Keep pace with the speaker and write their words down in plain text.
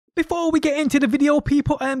Before we get into the video,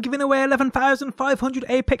 people, I am giving away 11,500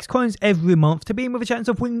 Apex coins every month. To be in with a chance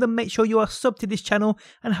of winning them, make sure you are subbed to this channel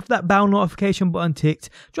and have that bell notification button ticked.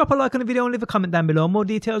 Drop a like on the video and leave a comment down below. More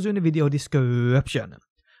details are in the video description.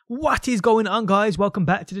 What is going on, guys? Welcome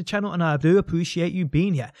back to the channel and I do appreciate you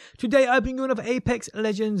being here. Today I bring you another Apex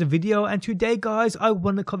Legends video, and today, guys, I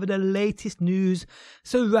want to cover the latest news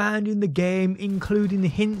surrounding the game, including the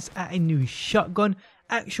hints at a new shotgun,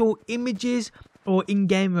 actual images or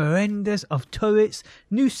in-game renders of turrets,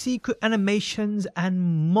 new secret animations and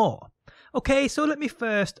more. Okay, so let me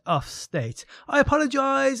first off state, I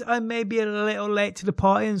apologise, I may be a little late to the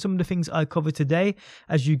party in some of the things I cover today.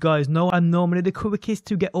 As you guys know, I'm normally the quickest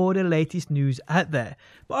to get all the latest news out there.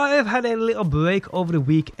 But I have had a little break over the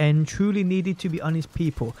weekend, truly needed, to be honest,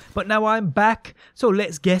 people. But now I'm back, so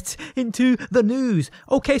let's get into the news.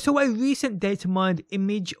 Okay, so a recent data mined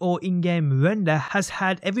image or in-game render has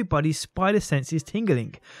had everybody's spider senses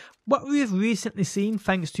tingling. What we have recently seen,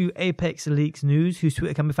 thanks to ApexLeaksNews, whose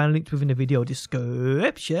Twitter can be found linked within the video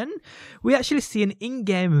description, we actually see an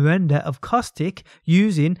in-game render of Caustic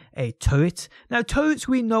using a turret. Now, turrets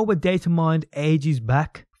we know were data mined ages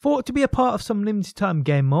back, thought to be a part of some limited time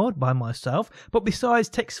game mode by myself, but besides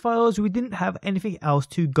text files we didn't have anything else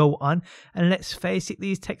to go on, and let's face it,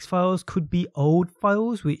 these text files could be old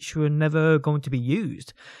files which were never going to be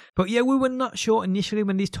used. But yeah, we were not sure initially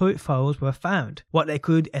when these turret files were found what they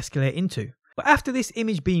could escalate into. But after this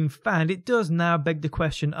image being found, it does now beg the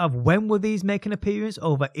question of when will these make an appearance,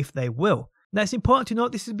 over if they will. Now, it's important to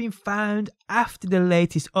note this has been found after the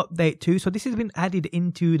latest update too, so this has been added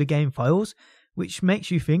into the game files, which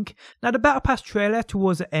makes you think. Now, the Battle Pass trailer,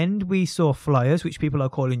 towards the end we saw flyers, which people are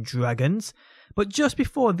calling dragons, but just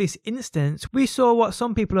before this instance we saw what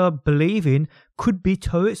some people are believing could be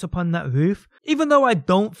turrets upon that roof. Even though I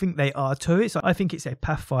don't think they are turrets, I think it's a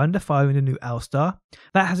Pathfinder firing a new L-Star.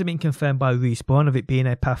 That hasn't been confirmed by Respawn of it being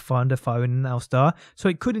a Pathfinder firing an L-Star, so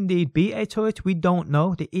it could indeed be a turret. We don't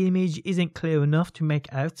know, the image isn't clear enough to make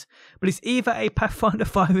out, but it's either a Pathfinder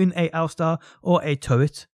firing a L-Star or a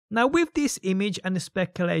turret. Now, with this image and the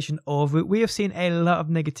speculation over it, we have seen a lot of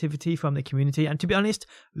negativity from the community, and to be honest,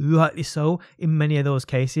 rightly so in many of those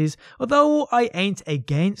cases. Although I ain't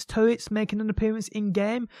against turrets making an appearance in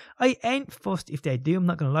game, I ain't fussed if they do, I'm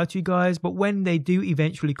not going to lie to you guys, but when they do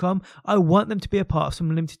eventually come, I want them to be a part of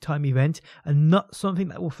some limited time event and not something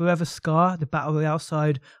that will forever scar the Battle Royale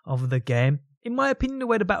side of the game. In my opinion, the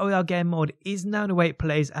way the Battle Royale game mode is now, the way it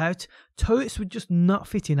plays out, turrets would just not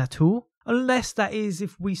fit in at all. Unless that is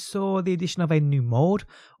if we saw the addition of a new mode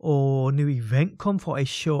or new event come for a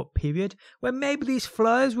short period, where maybe these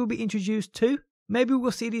flyers will be introduced too. Maybe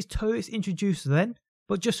we'll see these turrets introduced then,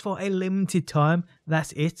 but just for a limited time,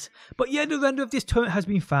 that's it. But yeah, the render of this turret has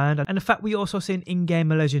been found, and the fact we also see an in-game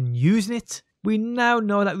legend using it, we now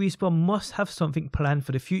know that Respawn must have something planned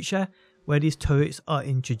for the future where these turrets are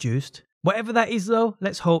introduced. Whatever that is though,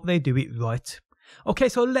 let's hope they do it right. Okay,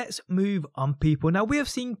 so let's move on, people. Now, we have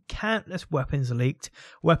seen countless weapons leaked.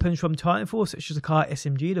 Weapons from Titanfall, such as the Car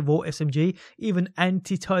SMG, the Vault SMG, even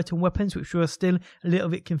anti-Titan weapons, which we are still a little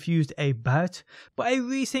bit confused about. But a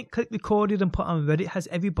recent clip recorded and put on Reddit has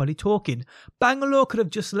everybody talking. Bangalore could have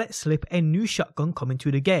just let slip a new shotgun coming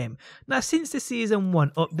to the game. Now, since the Season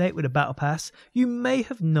 1 update with the Battle Pass, you may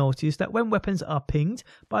have noticed that when weapons are pinged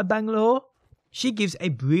by Bangalore, she gives a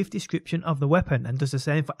brief description of the weapon and does the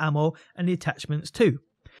same for ammo and the attachments too.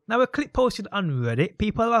 Now, a clip posted on Reddit,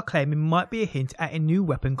 people are claiming might be a hint at a new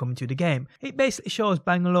weapon coming to the game. It basically shows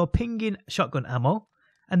Bangalore pinging shotgun ammo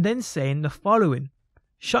and then saying the following: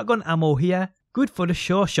 "Shotgun ammo here, good for the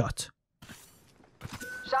sure shot."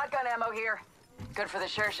 Shotgun ammo here, good for the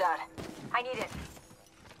sure shot. I need it.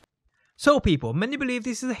 So people, many believe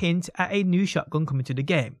this is a hint at a new shotgun coming to the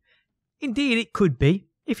game. Indeed, it could be.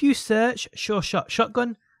 If you search Sure Shot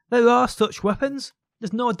Shotgun, there are such weapons,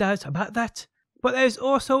 there's no doubt about that. But there is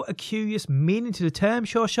also a curious meaning to the term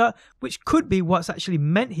Sure Shot, which could be what's actually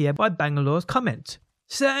meant here by Bangalore's comment.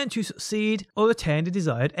 Certain to succeed or attain the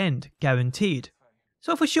desired end, guaranteed.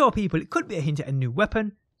 So for sure, people, it could be a hint at a new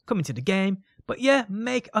weapon coming to the game, but yeah,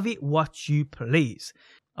 make of it what you please.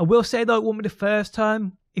 I will say though, it won't be the first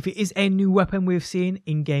time if it is a new weapon we've seen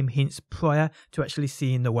in-game hints prior to actually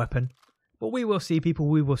seeing the weapon. But we will see, people,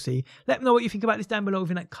 we will see. Let me know what you think about this down below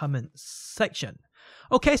within that comment section.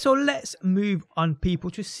 Okay, so let's move on, people,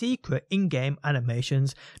 to secret in-game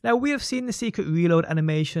animations. Now, we have seen the secret reload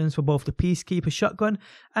animations for both the Peacekeeper shotgun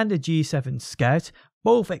and the G7 Scout,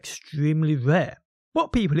 both extremely rare.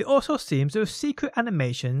 But people, it also seems there are secret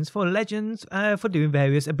animations for legends for doing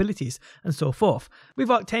various abilities and so forth. With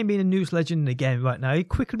Octane being a news legend in the game right now, he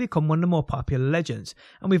quickly become one of the more popular legends,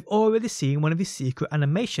 and we've already seen one of his secret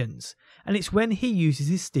animations, and it's when he uses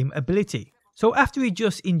his Stim ability. So after he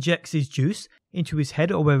just injects his juice into his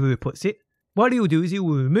head or wherever he puts it, what he will do is he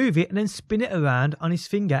will remove it and then spin it around on his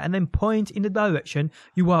finger and then point in the direction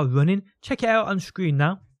you are running. Check it out on screen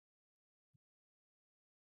now.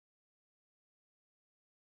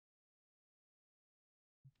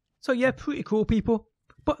 So yeah, pretty cool people.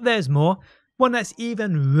 But there's more. One that's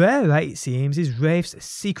even rarer it seems is Wraith's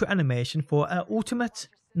secret animation for her ultimate.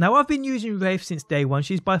 Now I've been using Wraith since day one,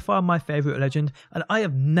 she's by far my favourite legend and I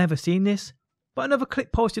have never seen this. But another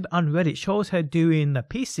clip posted on Reddit shows her doing the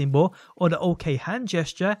peace symbol or the OK hand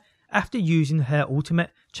gesture after using her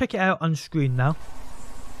ultimate. Check it out on screen now.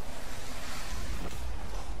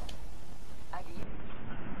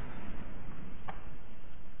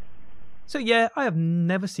 So yeah, I have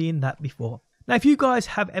never seen that before. Now if you guys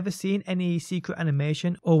have ever seen any secret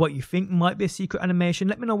animation or what you think might be a secret animation,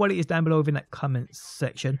 let me know what it is down below in that comments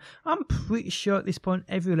section. I'm pretty sure at this point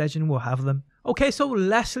every legend will have them. Okay, so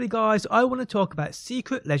lastly guys, I want to talk about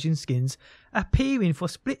secret legend skins appearing for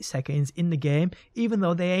split seconds in the game even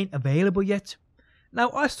though they ain't available yet.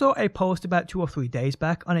 Now I saw a post about 2 or 3 days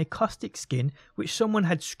back on a caustic skin which someone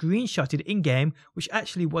had screenshotted in game which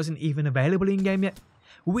actually wasn't even available in game yet.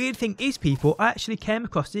 Weird thing is people, I actually came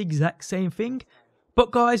across the exact same thing.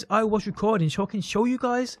 But guys, I was recording so I can show you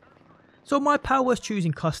guys. So my pal was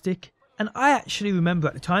choosing caustic and I actually remember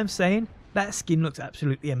at the time saying that skin looks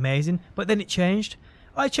absolutely amazing, but then it changed.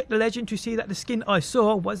 I checked the legend to see that the skin I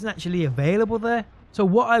saw wasn't actually available there. So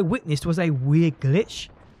what I witnessed was a weird glitch.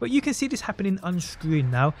 But you can see this happening on screen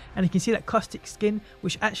now, and you can see that caustic skin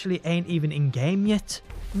which actually ain't even in game yet.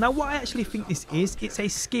 Now what I actually think this is, it's a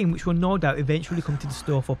skin which will no doubt eventually come to the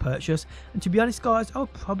store for purchase, and to be honest guys, I'll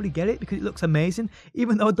probably get it because it looks amazing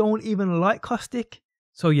even though I don't even like caustic.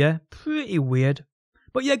 So yeah, pretty weird.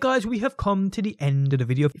 But yeah guys, we have come to the end of the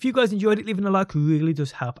video. If you guys enjoyed it, leaving a like really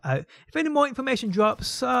does help out. If any more information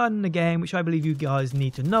drops on the game, which I believe you guys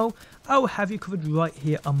need to know, I will have you covered right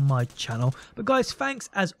here on my channel. But guys, thanks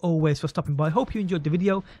as always for stopping by. Hope you enjoyed the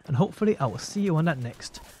video and hopefully I will see you on that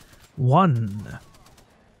next one.